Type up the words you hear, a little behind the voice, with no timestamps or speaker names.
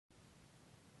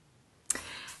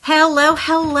Hello,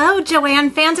 hello, JOANN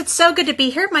fans. It's so good to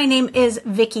be here. My name is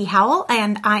Vicki Howell,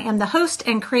 and I am the host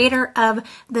and creator of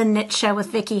The Knit Show with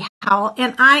Vicki Howell.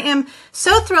 And I am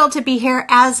so thrilled to be here,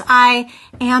 as I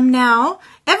am now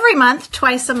every month,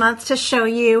 twice a month, to show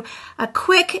you a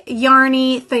quick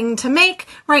yarny thing to make.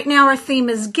 Right now our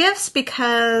theme is gifts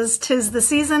because 'tis the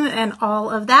season and all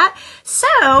of that.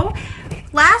 So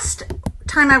last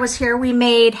time I was here, we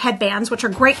made headbands, which are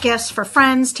great gifts for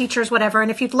friends, teachers, whatever.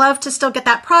 And if you'd love to still get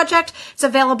that project, it's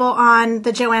available on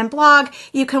the JOANN blog.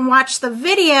 You can watch the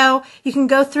video. You can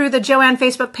go through the JOANN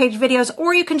Facebook page videos,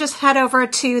 or you can just head over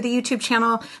to the YouTube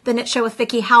channel, The Knit Show with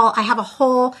Vicki Howell. I have a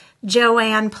whole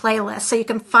JOANN playlist, so you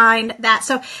can find that.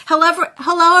 So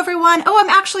hello everyone. Oh, I'm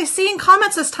actually seeing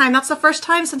comments this time. That's the first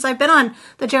time since I've been on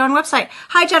the JOANN website.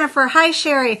 Hi, Jennifer. Hi,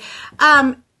 Sherry.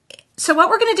 So what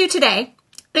we're going to do today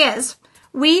is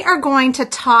we are going to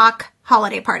talk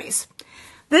holiday parties.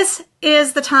 This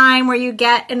is the time where you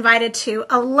get invited to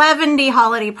 11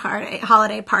 holiday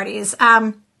parties.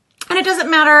 And it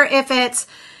doesn't matter if it's,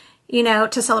 you know,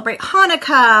 to celebrate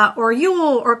Hanukkah or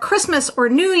Yule or Christmas or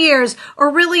New Year's, or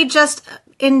really just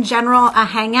in general a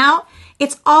hangout.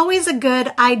 It's always a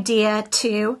good idea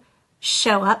to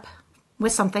show up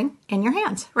with something in your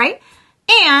hands, right?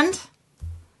 And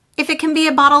if it can be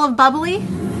a bottle of bubbly,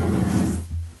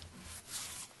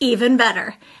 even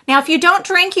better. Now, if you don't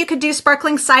drink, you could do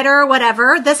sparkling cider or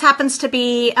whatever. This happens to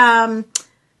be Prosecco.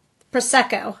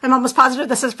 I'm almost positive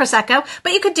this is Prosecco,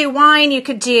 but you could do wine. You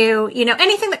could do, you know,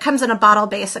 anything that comes in a bottle,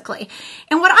 basically.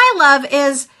 And what I love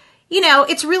is, you know,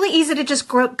 it's really easy to just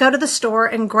go to the store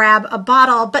and grab a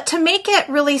bottle, but to make it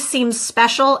really seem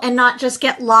special and not just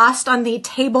get lost on the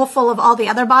table full of all the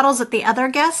other bottles that the other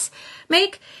guests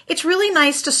make, it's really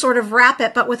nice to sort of wrap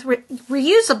it, but with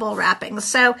reusable wrappings.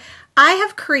 So I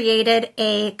have created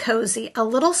a cozy, a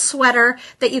little sweater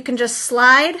that you can just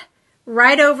slide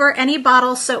right over any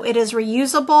bottle, so it is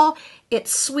reusable.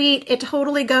 It's sweet. It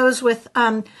totally goes with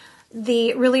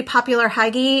the really popular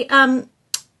Hygge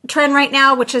trend right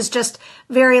now, which is just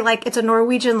very like, it's a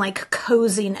Norwegian like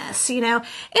coziness, you know,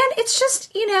 and it's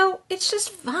just, you know, it's just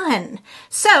fun.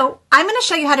 So I'm going to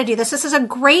show you how to do this. This is a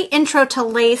great intro to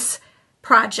lace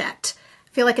project.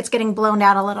 I feel like it's getting blown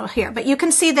out a little here, but you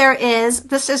can see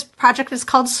this project is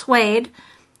called Suede.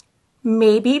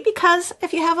 Maybe because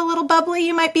if you have a little bubbly,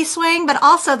 you might be swaying, but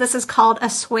also this is called a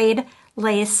suede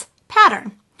lace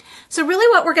pattern. So really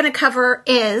what we're going to cover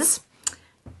is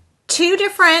two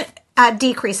different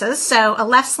decreases. So a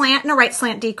left slant and a right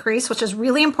slant decrease, which is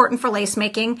really important for lace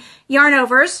making. Yarn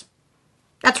overs.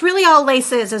 That's really all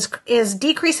lace is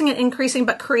decreasing and increasing,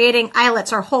 but creating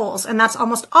eyelets or holes. And that's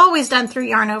almost always done through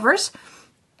yarn overs.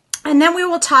 And then we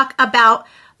will talk about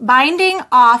binding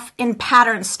off in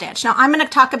pattern stitch. Now I'm going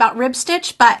to talk about rib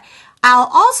stitch, but I'll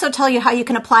also tell you how you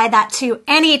can apply that to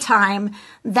any time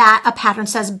that a pattern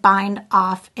says bind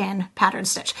off in pattern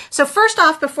stitch. So first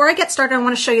off, before I get started, I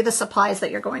want to show you the supplies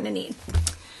that you're going to need.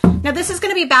 Now this is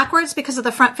going to be backwards because of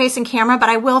the front facing camera, but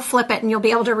I will flip it and you'll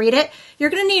be able to read it.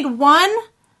 You're going to need one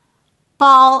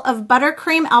ball of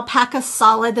buttercream alpaca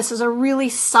solid. This is a really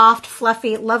soft,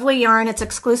 fluffy, lovely yarn. It's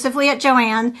exclusively at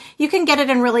JOANN. You can get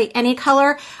it in really any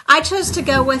color. I chose to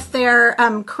go with their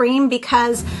cream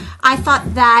because I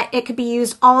thought that it could be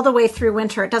used all the way through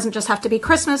winter. It doesn't just have to be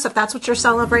Christmas if that's what you're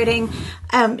celebrating.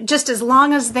 Just as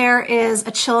long as there is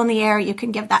a chill in the air, you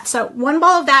can give that. So one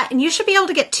ball of that, and you should be able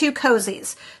to get two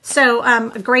cozies. So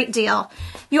a great deal.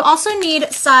 You also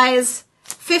need size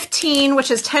 15, which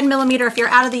is 10 millimeter if you're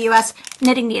out of the US,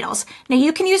 knitting needles. Now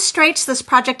you can use straights. This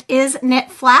project is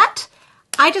knit flat.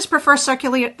 I just prefer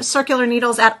circular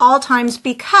needles at all times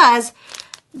because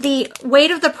the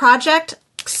weight of the project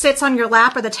sits on your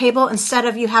lap or the table instead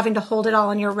of you having to hold it all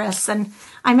on your wrists. And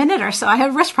I'm a knitter, so I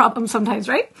have wrist problems sometimes,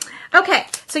 right? Okay,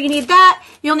 so you need that.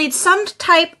 You'll need some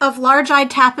type of large-eyed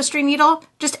tapestry needle,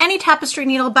 just any tapestry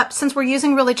needle, but since we're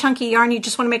using really chunky yarn, you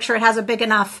just want to make sure it has a big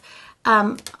enough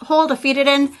hole to feed it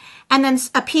in, and then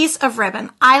a piece of ribbon.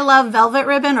 I love velvet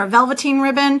ribbon or velveteen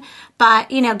ribbon,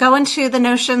 but you know, go into the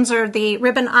notions or the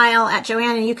ribbon aisle at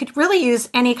JOANN and you could really use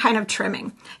any kind of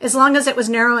trimming as long as it was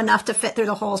narrow enough to fit through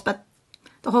the holes, but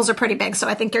the holes are pretty big, so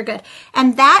I think you're good.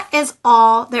 And that is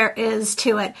all there is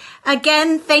to it.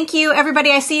 Again, thank you,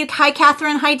 everybody. I see you. Hi,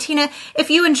 Catherine. Hi, Tina.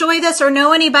 If you enjoy this or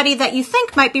know anybody that you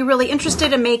think might be really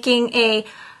interested in making a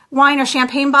wine or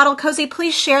champagne bottle cozy,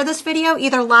 please share this video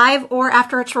either live or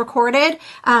after it's recorded.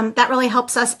 That really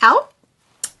helps us out.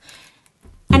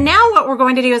 And now what we're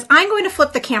going to do is I'm going to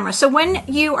flip the camera. So when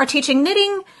you are teaching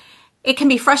knitting, it can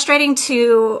be frustrating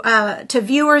to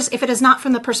viewers if it is not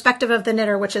from the perspective of the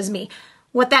knitter, which is me.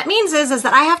 What that means is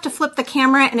that I have to flip the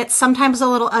camera and it's sometimes a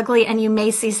little ugly and you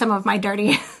may see some of my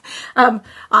dirty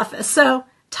office. So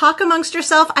talk amongst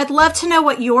yourself. I'd love to know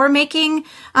what you're making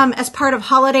as part of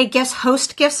holiday gifts,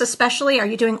 host gifts especially. Are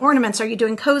you doing ornaments? Are you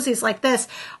doing cozies like this?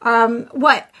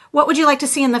 What would you like to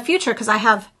see in the future? Because I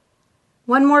have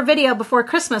one more video before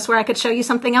Christmas where I could show you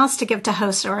something else to give to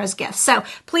hosts or as gifts. So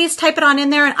please type it on in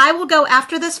there, and I will go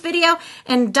after this video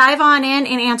and dive on in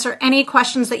and answer any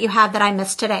questions that you have that I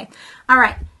missed today. All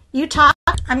right, you talk.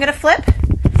 I'm going to flip.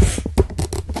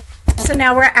 So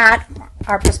now we're at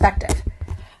our perspective.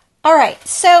 All right,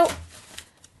 so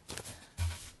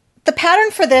the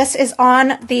pattern for this is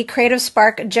on the Creative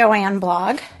Spark JOANN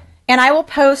blog, and I will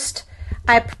post,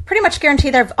 I pretty much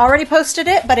guarantee that I've already posted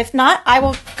it, but if not, I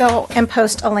will go and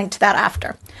post a link to that after.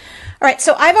 All right,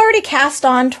 so I've already cast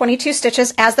on 22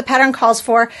 stitches as the pattern calls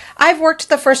for. I've worked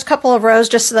the first couple of rows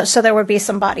just so there would be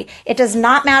some body. It does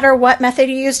not matter what method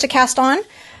you use to cast on.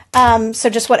 So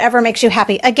just whatever makes you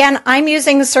happy. Again, I'm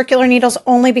using the circular needles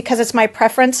only because it's my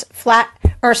preference. Flat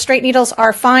or straight needles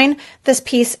are fine. This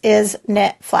piece is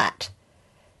knit flat.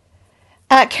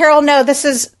 Carol, no, this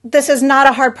is not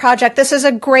a hard project. This is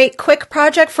a great quick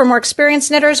project for more experienced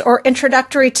knitters or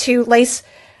introductory to lace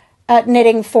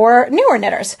knitting for newer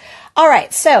knitters. All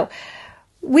right, so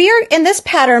we are in this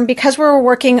pattern because we're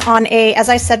working on a, as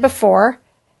I said before,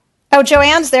 oh,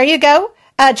 Joanne's, there you go.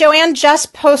 JOANN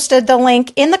just posted the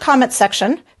link in the comment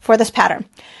section for this pattern.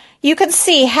 You can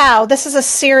see how this is a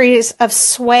series of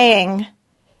swaying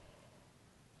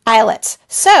eyelets.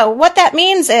 So what that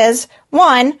means is,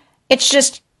 one, it's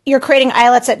just you're creating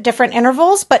eyelets at different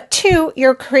intervals, but two,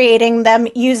 you're creating them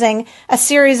using a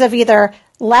series of either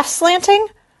left slanting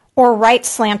or right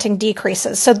slanting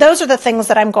decreases. So those are the things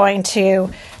that I'm going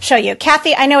to show you.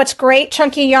 Kathy, I know it's great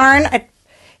chunky yarn.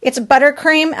 It's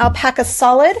buttercream alpaca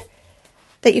solid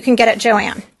that you can get at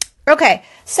JOANN. Okay,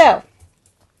 so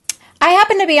I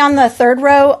happen to be on the third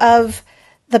row of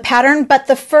the pattern, but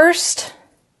the first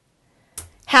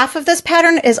half of this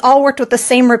pattern is all worked with the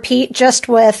same repeat, just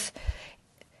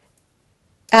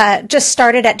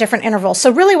started at different intervals.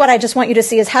 So really what I just want you to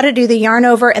see is how to do the yarn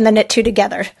over and the knit two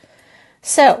together.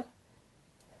 So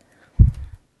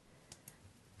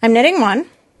I'm knitting one.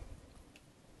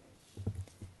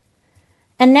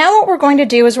 And now what we're going to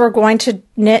do is we're going to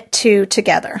knit two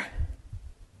together.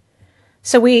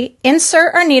 So we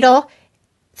insert our needle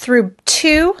through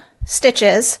two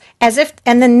stitches as if,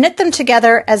 and then knit them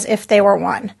together as if they were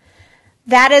one.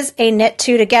 That is a knit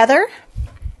two together.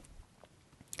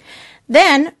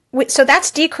 Then, so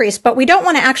that's decreased, but we don't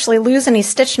want to actually lose any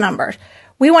stitch number.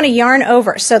 We want to yarn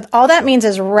over. So all that means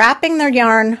is wrapping the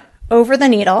yarn over the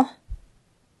needle.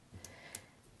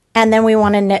 And then we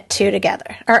want to knit two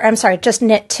together, or I'm sorry, just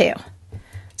knit two.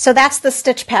 So that's the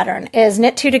stitch pattern, is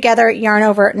knit two together, yarn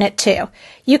over, knit two.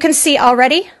 You can see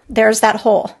already, there's that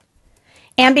hole.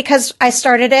 And because I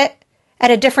started it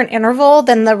at a different interval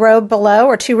than the row below,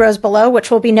 or two rows below,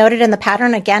 which will be noted in the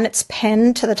pattern, again, it's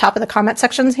pinned to the top of the comment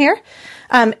sections here.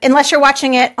 Unless you're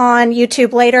watching it on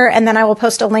YouTube later, and then I will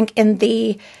post a link in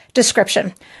the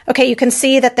description. Okay, you can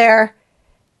see that they're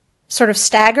sort of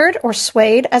staggered or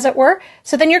swayed, as it were.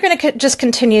 So then you're going to just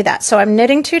continue that. So I'm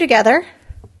knitting two together.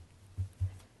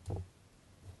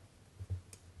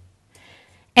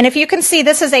 And if you can see,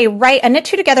 this is a knit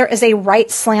two together is a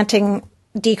right slanting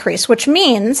decrease, which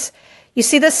means you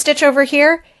see this stitch over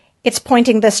here, it's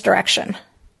pointing this direction.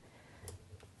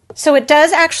 So it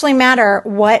does actually matter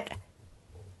what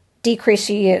decrease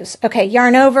you use. Okay,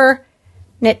 yarn over,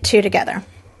 knit two together.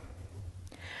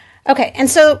 Okay, and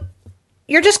so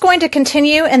you're just going to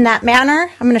continue in that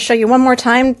manner. I'm going to show you one more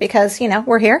time because, you know,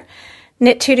 we're here.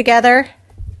 Knit two together,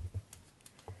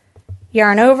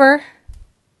 yarn over,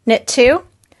 knit two,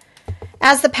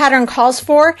 as the pattern calls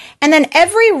for. And then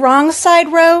every wrong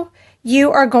side row,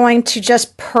 you are going to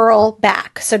just purl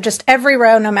back. So just every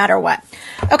row, no matter what.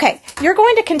 Okay, you're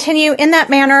going to continue in that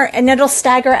manner, and it'll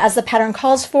stagger as the pattern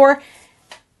calls for.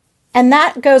 And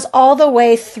that goes all the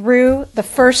way through the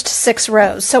first 6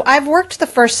 rows. So I've worked the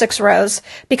first 6 rows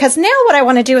because now what I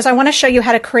want to do is I want to show you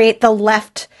how to create the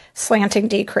left slanting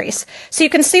decrease. So you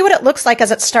can see what it looks like as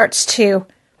it starts to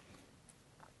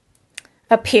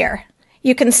appear.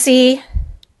 You can see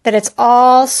that it's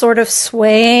all sort of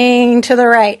swaying to the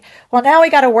right. Well, now we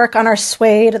got to work on our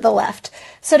sway to the left.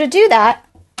 So to do that,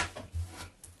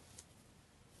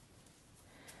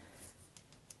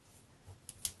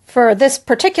 for this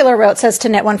particular row, it says to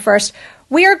knit one first.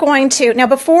 We are going to, now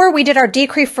before we did our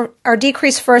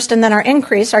decrease first and then our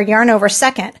increase, our yarn over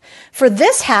second. For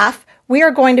this half, we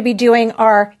are going to be doing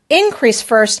our increase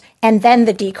first and then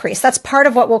the decrease. That's part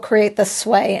of what will create the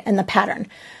sway in the pattern.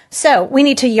 So we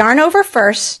need to yarn over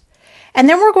first, And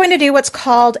then we're going to do what's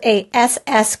called a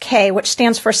SSK, which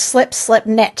stands for slip, slip,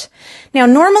 knit. Now,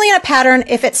 normally in a pattern,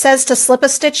 if it says to slip a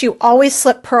stitch, you always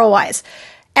slip purlwise.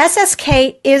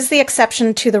 SSK is the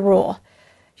exception to the rule.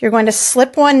 You're going to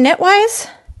slip one knitwise,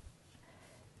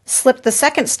 slip the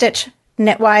second stitch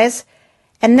knitwise,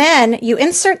 and then you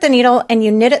insert the needle and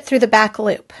you knit it through the back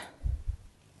loop.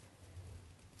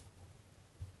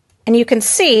 And you can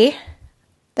see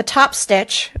the top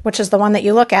stitch, which is the one that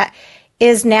you look at,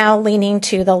 is now leaning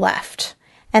to the left.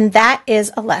 And that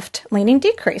is a left leaning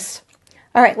decrease.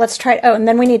 All right, let's try it. Oh, and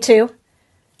then we need to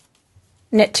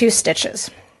knit 2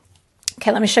 stitches.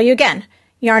 Okay, let me show you again.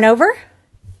 Yarn over,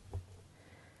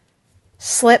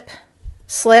 slip,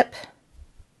 slip,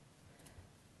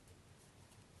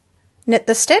 knit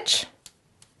the stitch,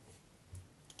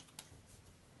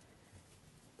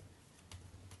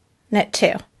 knit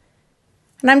 2.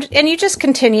 And you just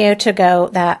continue to go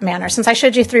that manner. Since I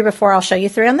showed you 3 before, I'll show you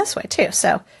 3 on this way too.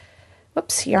 So,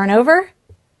 whoops, yarn over,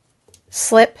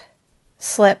 slip,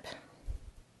 slip,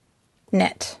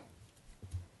 knit.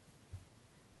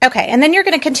 Okay, and then you're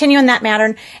going to continue in that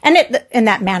pattern, and in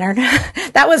that manner.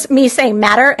 That was me saying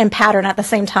matter and pattern at the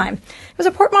same time. It was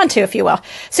a portmanteau, if you will.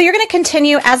 So you're going to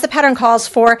continue as the pattern calls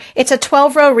for. It's a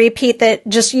 12-row repeat that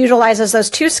just utilizes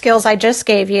those 2 skills I just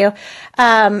gave you,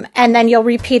 and then you'll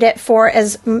repeat it for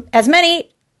as many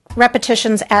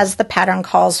repetitions as the pattern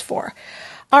calls for.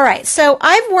 All right, so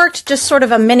I've worked just sort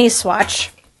of a mini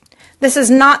swatch. This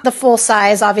is not the full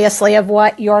size, obviously, of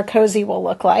what your cozy will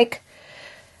look like.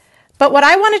 But what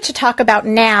I wanted to talk about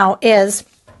now is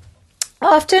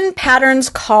often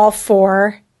patterns call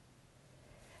for,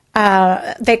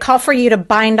 they call for you to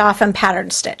bind off and pattern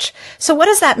stitch. So what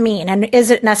does that mean, and is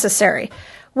it necessary?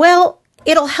 Well,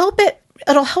 it'll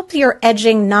help your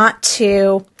edging not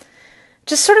to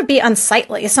just sort of be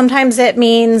unsightly. Sometimes it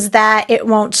means that it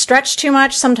won't stretch too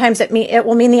much. Sometimes it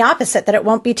will mean the opposite, that it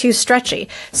won't be too stretchy.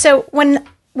 So when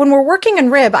we're working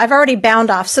in rib, I've already bound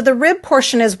off. So the rib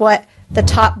portion is what the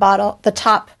top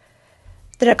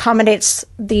that accommodates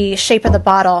the shape of the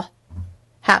bottle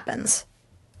happens.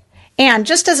 And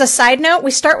just as a side note, we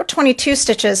start with 22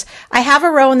 stitches. I have a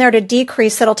row in there to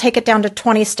decrease that'll take it down to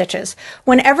 20 stitches.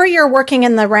 Whenever you're working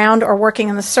in the round or working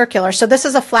in the circular, so this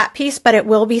is a flat piece, but it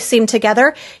will be seamed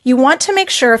together, you want to make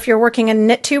sure if you're working in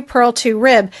knit 2, purl 2,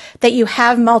 rib, that you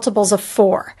have multiples of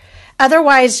 4.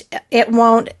 Otherwise,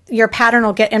 your pattern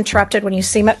will get interrupted when you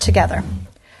seam it together.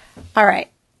 All right.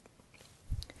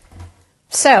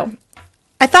 So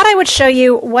I thought I would show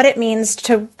you what it means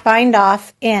to bind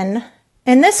off in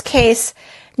this case,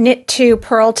 knit 2,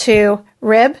 purl 2,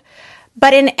 rib.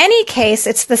 But in any case,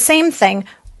 it's the same thing.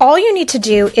 All you need to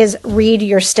do is read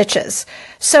your stitches.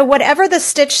 So whatever the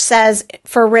stitch says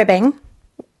for ribbing,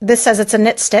 this says it's a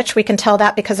knit stitch. We can tell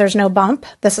that because there's no bump.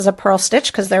 This is a purl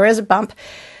stitch because there is a bump.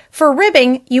 For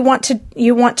ribbing, you want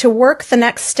to work the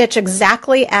next stitch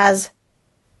exactly as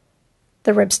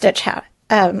the rib stitch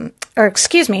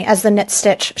as the knit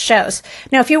stitch shows.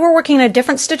 Now, if you were working in a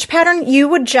different stitch pattern, you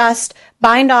would just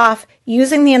bind off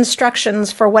using the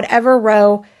instructions for whatever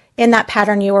row in that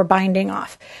pattern you were binding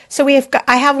off. So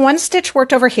I have 1 stitch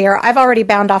worked over here. I've already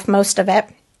bound off most of it.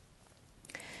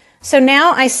 So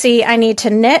now I see I need to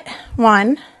knit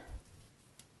 1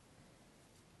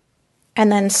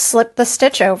 and then slip the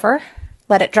stitch over,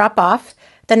 let it drop off.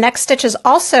 The next stitch is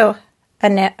also a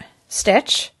knit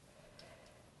stitch,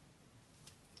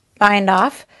 bind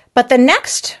off, but the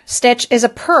next stitch is a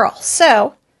purl.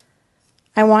 So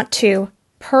I want to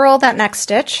purl that next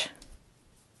stitch,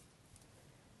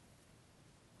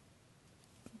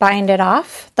 bind it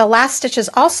off. The last stitch is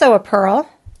also a purl,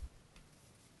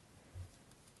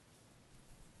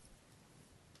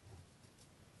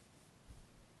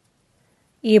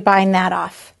 you bind that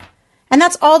off. And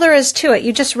that's all there is to it.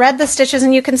 You just read the stitches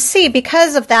and you can see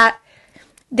because of that,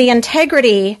 the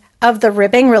integrity of the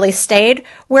ribbing really stayed.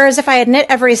 Whereas if I had knit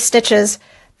every stitches,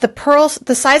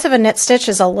 the size of a knit stitch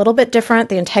is a little bit different.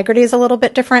 The integrity is a little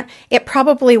bit different. It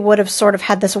probably would have sort of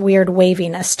had this weird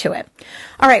waviness to it.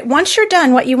 All right, once you're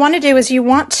done, what you want to do is you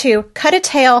want to cut a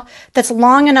tail that's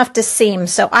long enough to seam.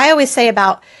 So I always say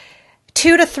about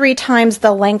 2 to 3 times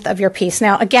the length of your piece.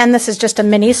 Now, again, this is just a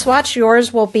mini swatch.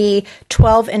 Yours will be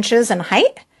 12 inches in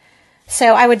height.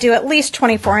 So I would do at least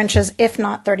 24 inches, if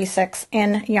not 36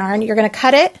 in yarn. You're going to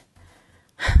cut it.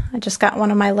 I just got one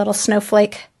of my little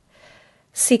snowflake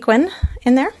sequin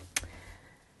in there.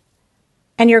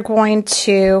 And you're going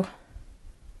to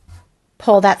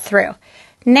pull that through.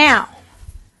 Now,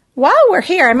 while we're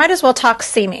here, I might as well talk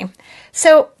seaming.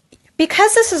 So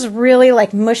because this is really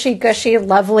like mushy gushy,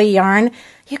 lovely yarn,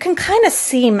 you can kind of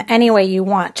seam any way you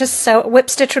want. Just so whip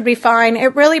stitch would be fine.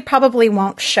 It really probably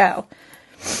won't show.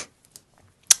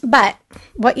 But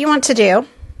what you want to do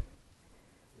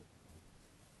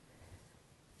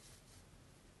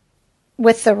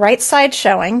with the right side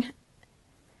showing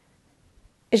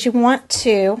is you want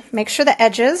to make sure the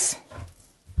edges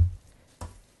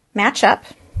match up.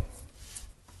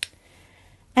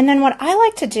 And then what I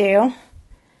like to do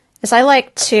is I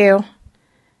like to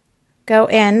go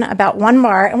in about 1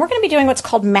 bar, and we're going to be doing what's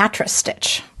called mattress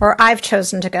stitch, or I've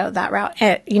chosen to go that route.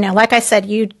 You know, like I said,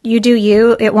 you do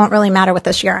you. It won't really matter with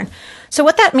this yarn. So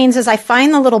what that means is I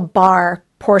find the little bar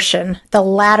portion, the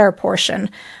ladder portion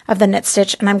of the knit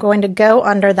stitch, and I'm going to go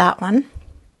under that one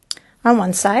on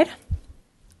one side.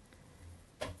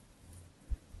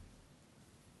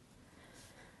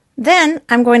 Then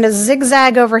I'm going to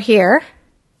zigzag over here.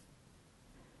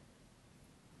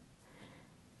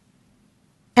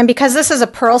 And because this is a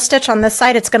purl stitch on this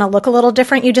side, it's going to look a little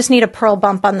different. You just need a purl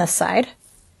bump on this side.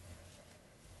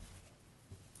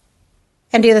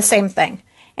 And do the same thing.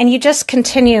 And you just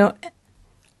continue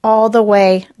all the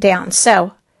way down.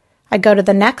 So I go to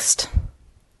the next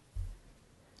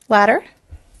ladder.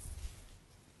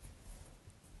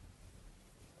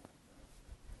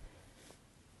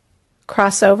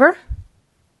 Cross over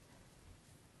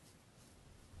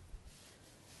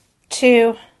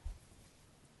to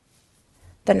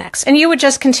the next. And you would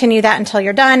just continue that until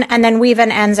you're done, and then weave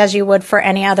in ends as you would for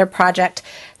any other project.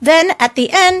 Then at the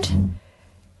end,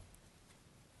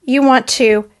 you want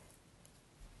to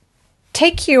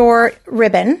take your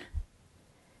ribbon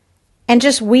and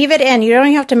just weave it in. You don't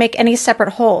even have to make any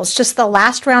separate holes. Just the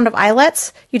last round of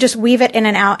eyelets, you just weave it in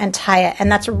and out and tie it.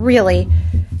 And that's really,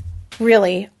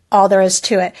 really all there is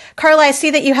to it. Carla, I see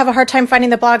that you have a hard time finding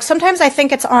the blog. Sometimes I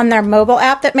think it's on their mobile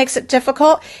app that makes it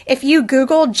difficult. If you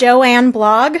Google JOANN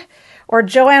blog or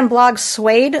JOANN blog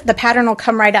suede, the pattern will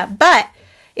come right up. But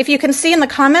if you can see in the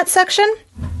comment section,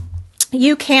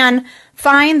 you can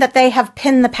find that they have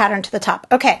pinned the pattern to the top.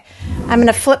 Okay, I'm going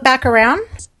to flip back around.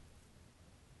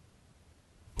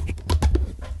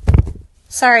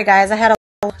 Sorry guys, I had a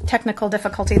little technical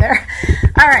difficulty there.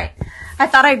 All right. I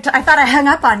thought I hung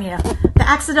up on you. The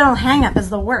accidental hang up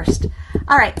is the worst.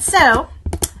 All right, so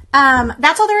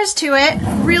that's all there is to it.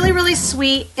 Really, really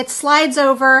sweet. It slides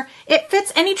over. It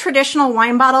fits any traditional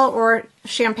wine bottle or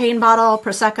champagne bottle,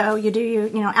 Prosecco. You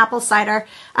know, apple cider.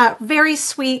 Very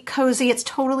sweet, cozy. It's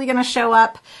totally going to show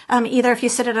up either if you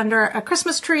sit it under a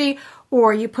Christmas tree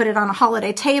or you put it on a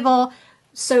holiday table.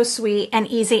 So sweet and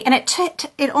easy. And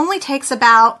it only takes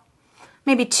about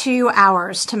maybe 2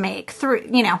 hours to make. 3,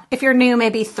 you know, if you're new,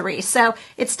 maybe 3. So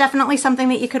it's definitely something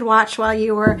that you could watch while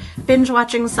you were binge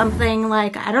watching something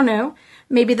like, I don't know,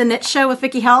 maybe the Knit Show with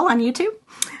Vicky Hull on YouTube.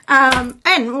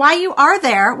 And while you are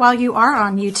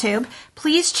on YouTube,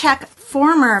 please check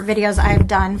former videos I've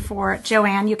done for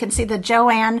JOANN. You can see the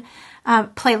JOANN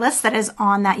playlist that is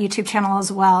on that YouTube channel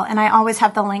as well. And I always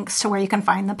have the links to where you can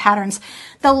find the patterns.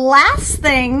 The last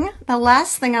thing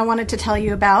I wanted to tell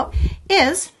you about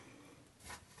is,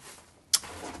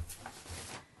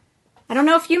 I don't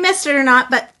know if you missed it or not,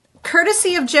 but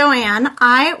courtesy of JOANN,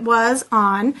 I was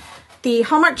on the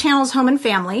Hallmark Channel's Home and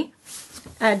Family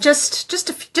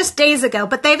just days ago,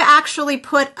 but they've actually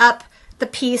put up the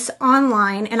piece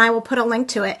online, and I will put a link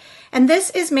to it. And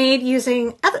this is made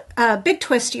using Big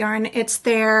Twist yarn. It's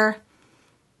their,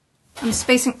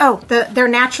 their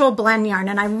natural blend yarn,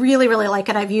 and I really, really like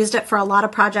it. I've used it for a lot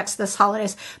of projects this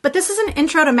holidays. But this is an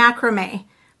intro to macrame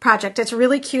project. It's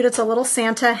really cute. It's a little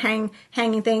Santa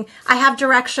hanging thing. I have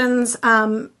directions,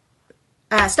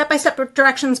 step-by-step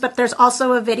directions, but there's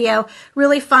also a video.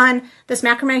 Really fun. This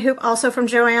macrame hoop, also from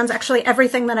JOANN's, actually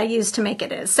everything that I use to make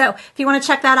it is. So if you want to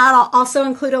check that out, I'll also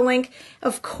include a link.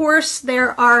 Of course,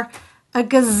 there are a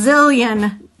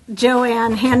gazillion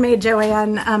JOANN, handmade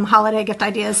JOANN holiday gift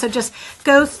ideas. So just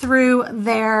go through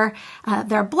their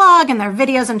blog and their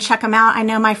videos and check them out. I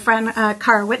know my friend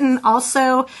Cara Witten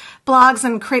also blogs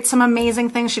and creates some amazing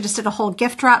things. She just did a whole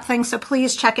gift drop thing. So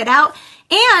please check it out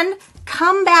and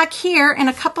come back here in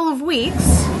a couple of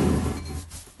weeks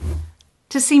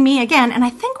to see me again. And I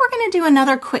think we're going to do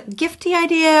another quick gifty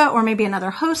idea or maybe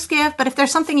another host gift. But if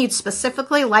there's something you'd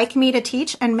specifically like me to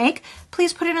teach and make,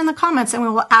 please put it in the comments and we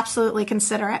will absolutely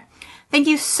consider it. Thank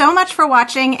you so much for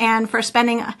watching and for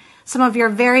spending some of your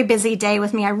very busy day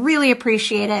with me. I really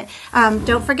appreciate it.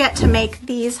 Don't forget to make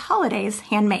these holidays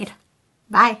handmade.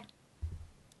 Bye.